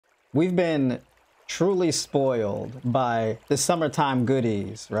We've been truly spoiled by the summertime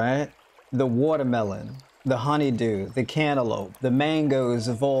goodies, right? The watermelon, the honeydew, the cantaloupe, the mangoes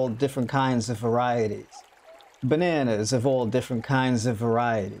of all different kinds of varieties, bananas of all different kinds of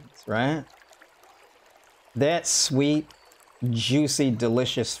varieties, right? That sweet, juicy,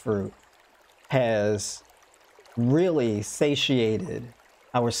 delicious fruit has really satiated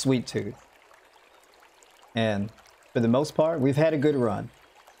our sweet tooth. And for the most part, we've had a good run.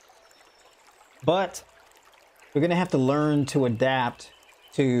 But we're going to have to learn to adapt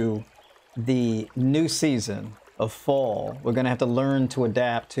to the new season of fall. We're going to have to learn to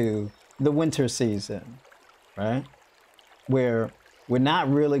adapt to the winter season, right? Where we're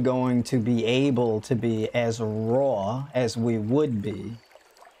not really going to be able to be as raw as we would be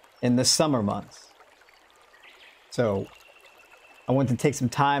in the summer months. So I want to take some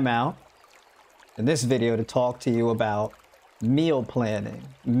time out in this video to talk to you about meal planning,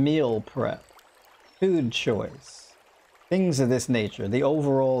 meal prep, food choice, things of this nature, the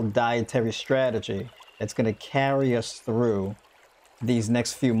overall dietary strategy that's going to carry us through these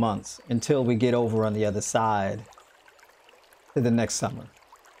next few months until we get over on the other side to the next summer.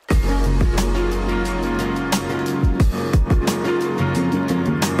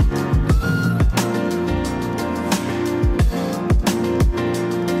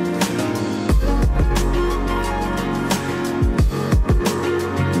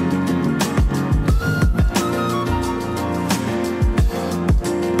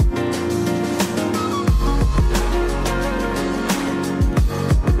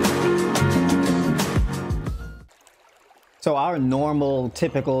 So our normal,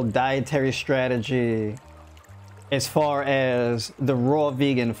 typical dietary strategy as far as the raw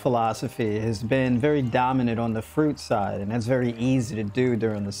vegan philosophy has been very dominant on the fruit side, and that's very easy to do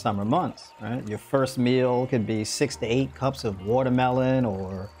during the summer months, right? Your first meal could be 6 to 8 cups of watermelon,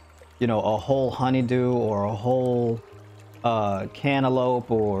 or, you know, a whole honeydew, or a whole cantaloupe,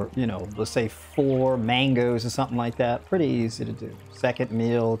 or, you know, let's say 4 mangoes or something like that. Pretty easy to do. Second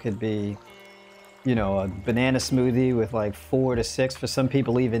meal could be, you know, a banana smoothie with like 4 to 6, for some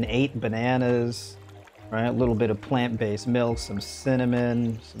people even 8 bananas, right? A little bit of plant-based milk, some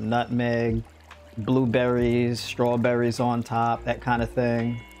cinnamon, some nutmeg, blueberries, strawberries on top, that kind of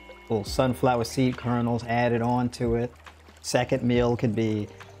thing. Little sunflower seed kernels added onto it. Second meal could be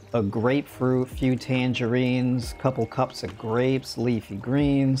a grapefruit, few tangerines, couple cups of grapes, leafy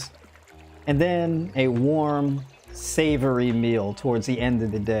greens, and then a warm, savory meal towards the end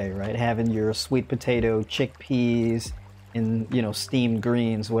of the day, right? Having your sweet potato, chickpeas, and, you know, steamed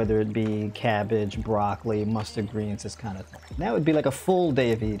greens, whether it be cabbage, broccoli, mustard greens, this kind of thing. That would be like a full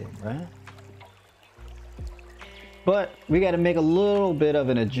day of eating, right? But we got to make a little bit of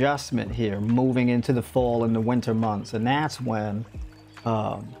an adjustment here moving into the fall and the winter months, and that's when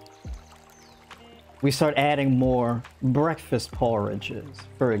we start adding more breakfast porridges,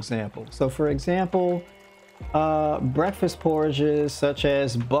 for example. So for example, breakfast porridges such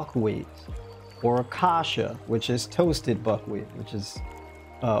as buckwheat, or kasha, which is toasted buckwheat, which is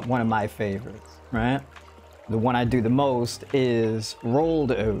one of my favorites, right? The one I do the most is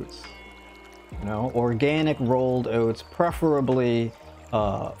rolled oats, you know, organic rolled oats, preferably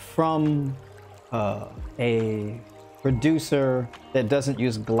from a producer that doesn't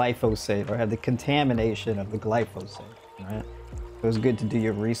use glyphosate or have the contamination of the glyphosate, right? So it's good to do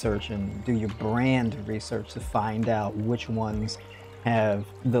your research and do your brand research to find out which ones have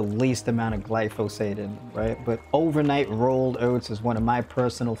the least amount of glyphosate in them, right? But overnight rolled oats is one of my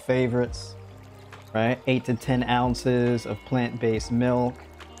personal favorites, right? 8 to 10 ounces of plant-based milk,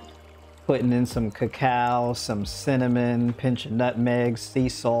 putting in some cacao, some cinnamon, pinch of nutmeg, sea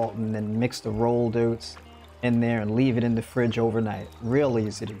salt, and then mix the rolled oats in there and leave it in the fridge overnight. Real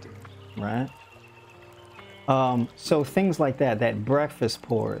easy to do, right? So things like that, that breakfast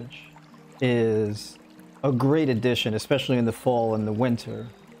porridge is a great addition, especially in the fall and the winter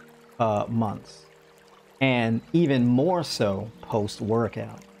months, and even more so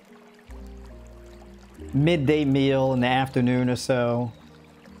post-workout. Midday meal in the afternoon or so.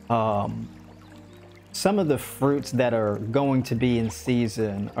 Some of the fruits that are going to be in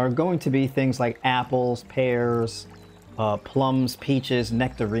season are going to be things like apples, pears, plums, peaches,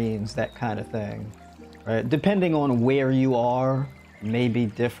 nectarines, that kind of thing. Right? Depending on where you are, may be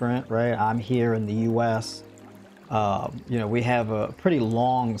different, right? I'm here in the US. You know, we have a pretty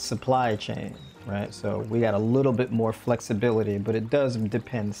long supply chain, right? So we got a little bit more flexibility, but it does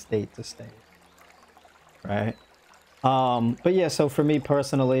depend state to state, right? But yeah, so for me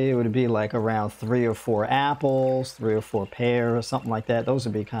personally, it would be like around 3 or 4 apples, 3 or 4 pears, something like that. Those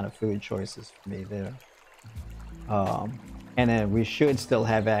would be kind of food choices for me there. And then we should still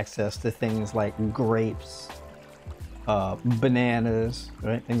have access to things like grapes, bananas,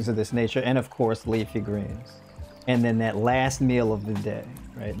 right? Things of this nature, and of course, leafy greens. And then that last meal of the day,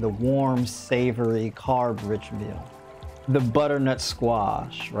 right? The warm, savory, carb-rich meal. The butternut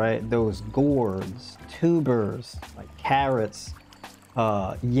squash, right? Those gourds, tubers, like carrots,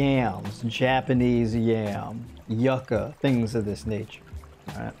 yams, Japanese yam, yucca, things of this nature,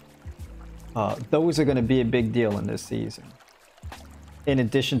 right? Those are going to be a big deal in this season. In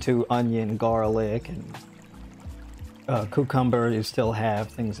addition to onion, garlic, and cucumber, you still have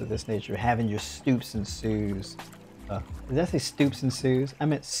things of this nature. Having your soups and stews. Did I say stoops and stews? I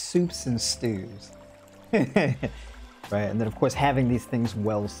meant soups and stews. Right, and then of course having these things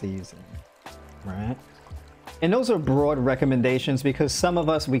well seasoned, right? And those are broad recommendations because some of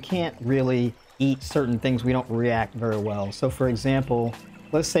us, we can't really eat certain things, we don't react very well. So for example,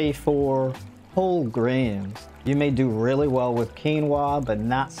 let's say for whole grains, you may do really well with quinoa, but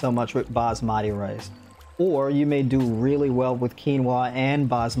not so much with basmati rice. Or you may do really well with quinoa and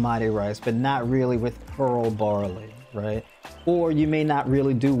basmati rice, but not really with pearl barley, right? Or you may not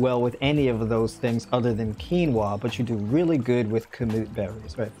really do well with any of those things other than quinoa, but you do really good with kamut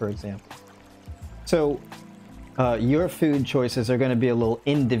berries, right, for example. So your food choices are going to be a little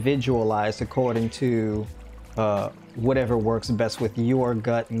individualized according to whatever works best with your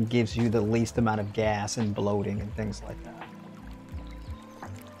gut and gives you the least amount of gas and bloating and things like that.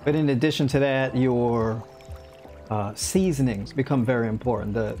 But in addition to that, your seasonings become very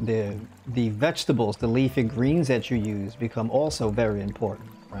important. The vegetables, the leafy greens that you use become also very important,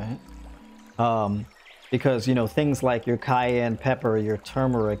 right? Because, you know, things like your cayenne pepper, your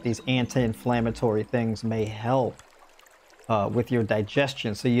turmeric, these anti-inflammatory things may help with your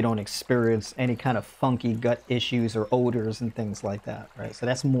digestion so you don't experience any kind of funky gut issues or odors and things like that, right? So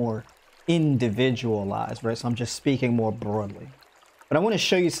that's more individualized, right? So I'm just speaking more broadly. But I want to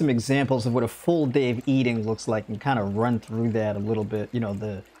show you some examples of what a full day of eating looks like and kind of run through that a little bit. You know,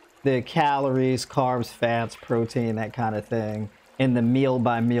 the calories, carbs, fats, protein, that kind of thing, and the meal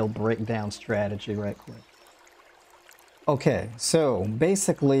by meal breakdown strategy right quick. Okay, so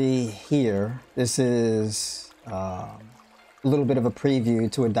basically here, this is a little bit of a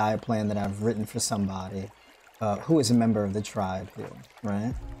preview to a diet plan that I've written for somebody who is a member of the tribe here,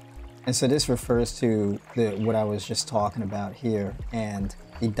 right? And so this refers to what I was just talking about here and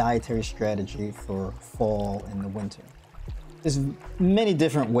the dietary strategy for fall and the winter. There's many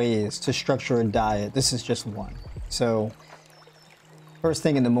different ways to structure a diet. This is just one. So first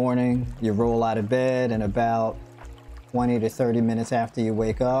thing in the morning, you roll out of bed, and about 20 to 30 minutes after you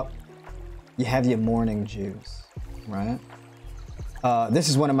wake up, you have your morning juice, right? This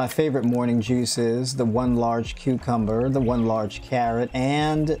is one of my favorite morning juices, the one large cucumber, the one large carrot,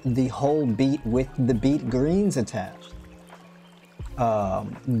 and the whole beet with the beet greens attached.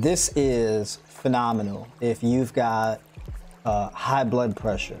 This is phenomenal if you've got high blood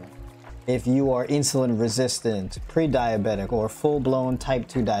pressure, if you are insulin resistant, pre-diabetic, or full-blown type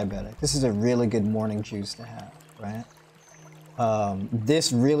 2 diabetic. This is a really good morning juice to have, right?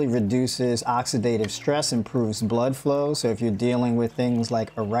 This really reduces oxidative stress, improves blood flow. So if you're dealing with things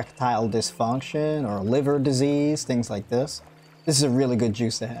like erectile dysfunction or liver disease, things like this is a really good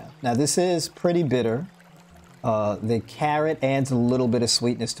juice to have. Now this is pretty bitter. The carrot adds a little bit of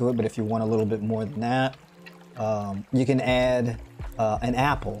sweetness to it, but if you want a little bit more than that, you can add an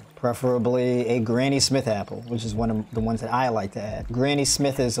apple, preferably a Granny Smith apple, which is one of the ones that I like to add. Granny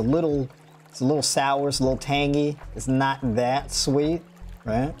Smith is it's a little sour, it's a little tangy. It's not that sweet,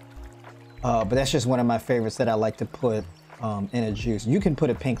 right? But that's just one of my favorites that I like to put in a juice. You can put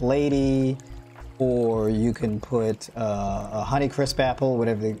a Pink Lady, or you can put a Honeycrisp apple,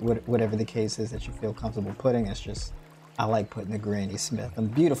 whatever the case is that you feel comfortable putting. It's just, I like putting the Granny Smith.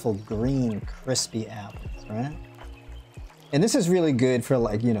 And beautiful green, crispy apples, right? And this is really good for,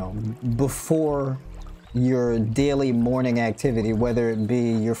 like, you know, before your daily morning activity, whether it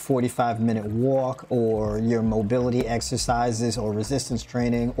be your 45-minute walk or your mobility exercises or resistance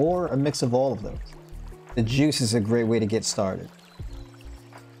training or a mix of all of those. The juice is a great way to get started.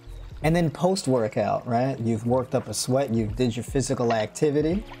 And then post-workout, right? You've worked up a sweat, you did your physical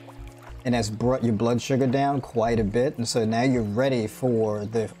activity, and that's brought your blood sugar down quite a bit. And so now you're ready for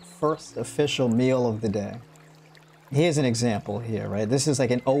the first official meal of the day. Here's an example here, right? This is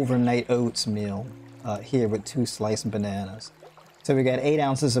like an overnight oats meal. Here with 2 sliced bananas. So we got 8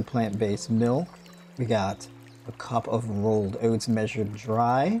 ounces of plant-based milk. We got a cup of rolled oats measured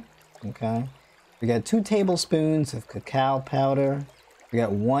dry. Okay. We got 2 tablespoons of cacao powder. We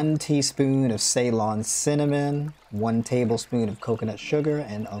got 1 teaspoon of Ceylon cinnamon, 1 tablespoon of coconut sugar,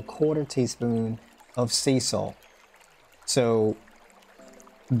 and a 1/4 teaspoon of sea salt. So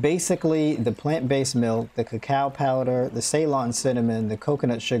basically, the plant-based milk, the cacao powder, the Ceylon cinnamon, the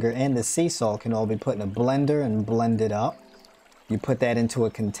coconut sugar, and the sea salt can all be put in a blender and blended up. You put that into a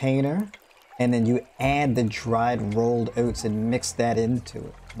container, and then you add the dried rolled oats and mix that into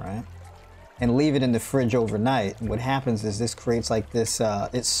it, right? And leave it in the fridge overnight. And what happens is this creates like this,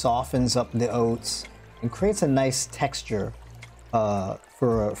 it softens up the oats and creates a nice texture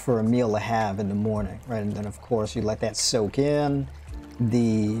for a meal to have in the morning, right? And then of course you let that soak in.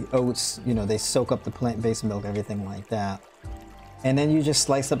 The oats, you know, they soak up the plant-based milk, everything like that. And then you just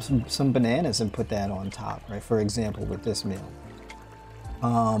slice up some bananas and put that on top, right? For example, with this meal.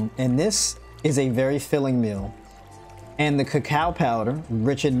 And this is a very filling meal. And the cacao powder,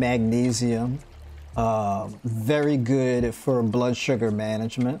 rich in magnesium, very good for blood sugar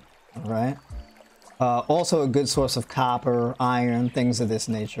management, right? Also a good source of copper, iron, things of this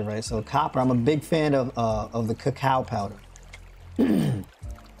nature, right? So copper, I'm a big fan of the cacao powder.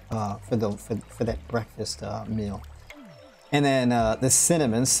 For that breakfast meal. And then the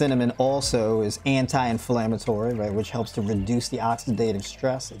cinnamon also is anti-inflammatory, right, which helps to reduce the oxidative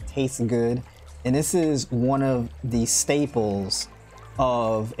stress. It tastes good, and this is one of the staples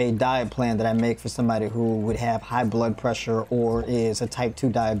of a diet plan that I make for somebody who would have high blood pressure or is a type 2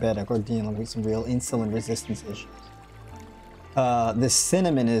 diabetic or dealing with some real insulin resistance issues. The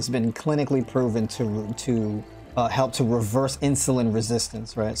cinnamon has been clinically proven to help to reverse insulin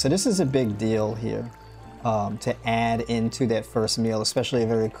resistance, right? So this is a big deal here to add into that first meal, especially a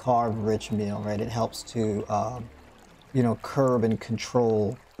very carb-rich meal, right? It helps to, you know, curb and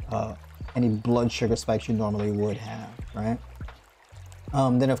control any blood sugar spikes you normally would have, right?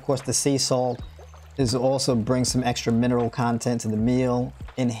 Then, of course, the sea salt is also brings some extra mineral content to the meal,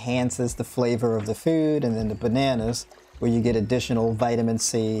 enhances the flavor of the food, and then the bananas, where you get additional vitamin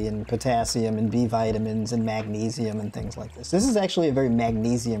C and potassium and B vitamins and magnesium and things like this. This is actually a very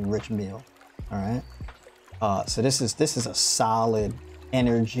magnesium-rich meal, all right? So this is a solid,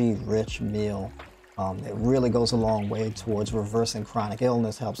 energy-rich meal that really goes a long way towards reversing chronic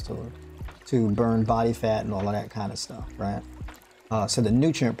illness, helps to burn body fat and all of that kind of stuff, right? So the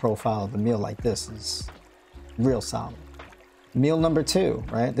nutrient profile of a meal like this is real solid. Meal number 2,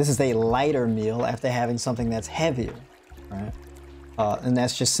 right? This is a lighter meal after having something that's heavier. Right? And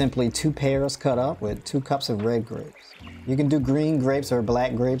that's just simply 2 pears cut up with 2 cups of red grapes. You can do green grapes or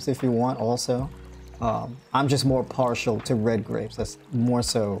black grapes if you want also. I'm just more partial to red grapes. That's more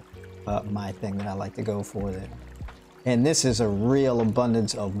so my thing that I like to go for there. And this is a real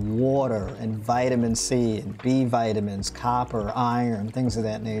abundance of water and vitamin C and B vitamins, copper, iron, things of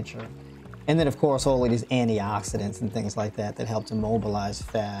that nature. And then of course all of these antioxidants and things like that that help to mobilize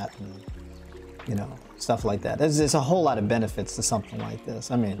fat and, you know, stuff like that. There's a whole lot of benefits to something like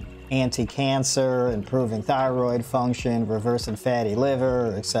this. I mean, anti-cancer, improving thyroid function, reversing fatty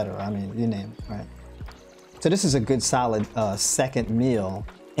liver, etc. I mean, you name it, right? So this is a good solid second meal,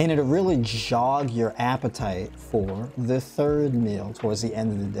 and it'll really jog your appetite for the third meal towards the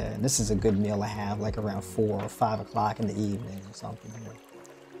end of the day. And this is a good meal to have like around 4 or 5 o'clock in the evening or something.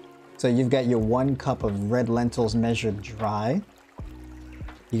 So you've got your 1 cup of red lentils measured dry.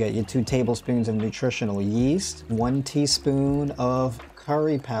 You got your 2 tablespoons of nutritional yeast, 1 teaspoon of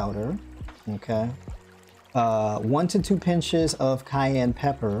curry powder, okay? 1 to 2 pinches of cayenne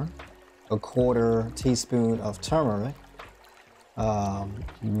pepper, a 1/4 teaspoon of turmeric,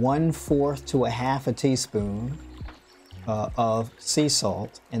 1/4 to 1/2 teaspoon of sea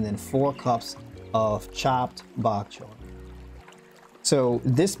salt, and then 4 cups of chopped bok choy. So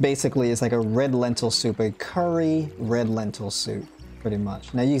this basically is like a red lentil soup, a curry red lentil soup. Pretty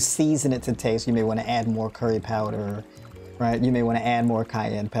much. Now you season it to taste. You may want to add more curry powder, right? You may want to add more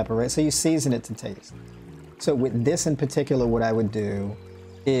cayenne pepper, right? So you season it to taste. So with this in particular, what I would do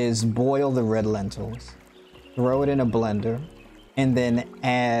is boil the red lentils, throw it in a blender, and then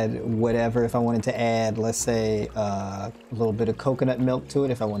add whatever. If I wanted to add, let's say, a little bit of coconut milk to it,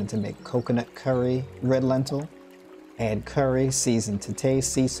 if I wanted to make coconut curry red lentil, add curry, season to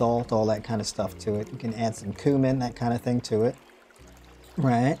taste, sea salt, all that kind of stuff to it. You can add some cumin, that kind of thing to it.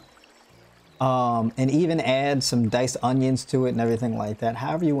 Right? And even add some diced onions to it and everything like that.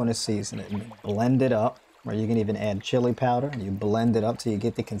 However you want to season it. And blend it up. Or you can even add chili powder. And you blend it up till you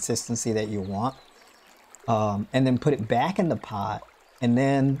get the consistency that you want. And then put it back in the pot. And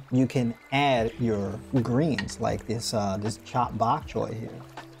then you can add your greens like this chopped bok choy here.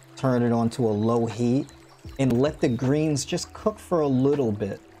 Turn it onto a low heat. And let the greens just cook for a little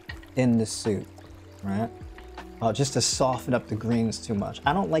bit in the soup. Right? Just to soften up the greens too much.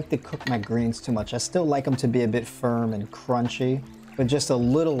 I don't like to cook my greens too much. I still like them to be a bit firm and crunchy, but just a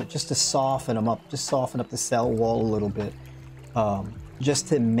little, just to soften them up, just soften up the cell wall a little bit, just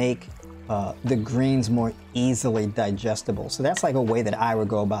to make the greens more easily digestible. So that's like a way that I would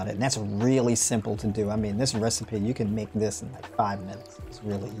go about it. And that's really simple to do. I mean, this recipe, you can make this in like 5 minutes. It's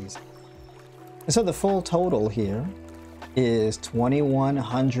really easy. And so the full total here is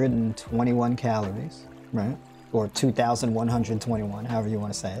 2,121 calories, right? Or 2,121, however you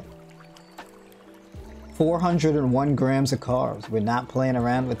want to say it. 401 grams of carbs. We're not playing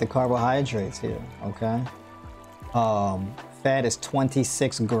around with the carbohydrates here, okay? Fat is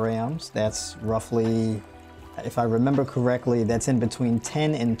 26 grams. That's roughly, if I remember correctly, that's in between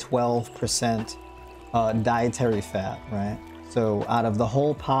 10 and 12% dietary fat, right? So out of the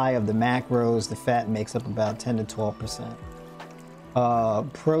whole pie of the macros, the fat makes up about 10 to 12%.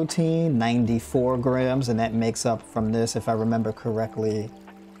 Protein, 94 grams, and that makes up from this, if I remember correctly,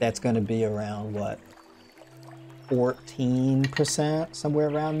 that's going to be around what? 14%, somewhere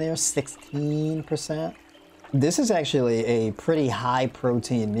around there, 16%. This is actually a pretty high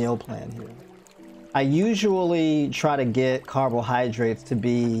protein meal plan here. I usually try to get carbohydrates to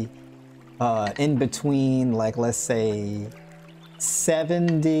be in between, like, let's say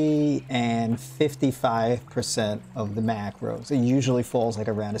 70 and 55% of the macros. It usually falls like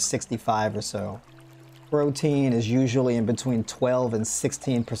around a 65 or so. Protein is usually in between 12 and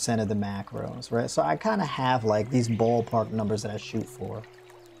 16% of the macros, right? So I kind of have like these ballpark numbers that I shoot for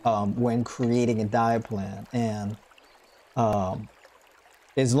when creating a diet plan. And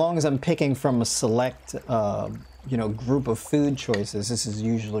as long as I'm picking from a select, group of food choices, this is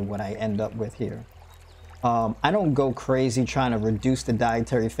usually what I end up with here. I don't go crazy trying to reduce the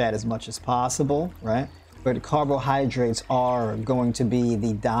dietary fat as much as possible, right? But carbohydrates are going to be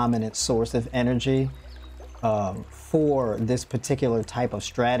the dominant source of energy for this particular type of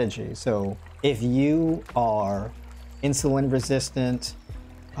strategy. So if you are insulin resistant,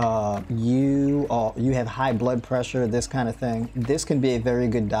 you have high blood pressure, this kind of thing, this can be a very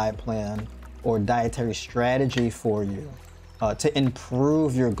good diet plan or dietary strategy for you. To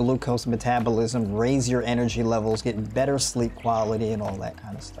improve your glucose metabolism, raise your energy levels, get better sleep quality, and all that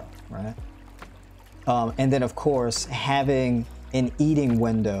kind of stuff, right? And then, of course, having an eating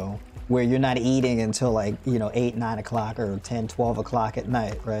window where you're not eating until like, 8, 9 o'clock or 10, 12 o'clock at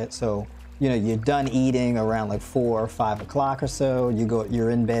night, right? So, you're done eating around like 4 or 5 o'clock or so.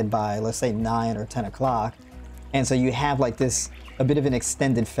 You're in bed by, let's say, 9 or 10 o'clock. And so you have like a bit of an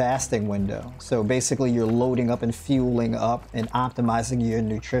extended fasting window. So basically you're loading up and fueling up and optimizing your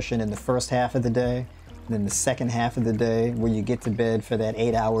nutrition in the first half of the day. And then the second half of the day where you get to bed for that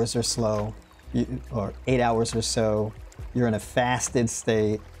 8 hours or so, or 8 hours or so, you're in a fasted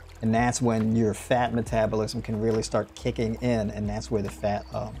state. And that's when your fat metabolism can really start kicking in. And that's where the fat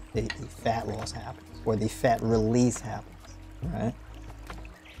loss happens, or the fat release happens, right?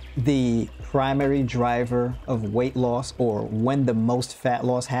 The primary driver of weight loss, or when the most fat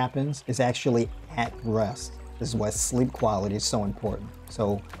loss happens, is actually at rest. This is why sleep quality is so important.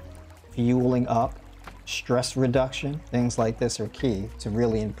 So fueling up, stress reduction, things like this are key to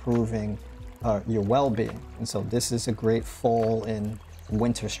really improving your well-being. And so this is a great fall and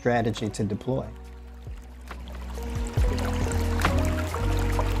winter strategy to deploy.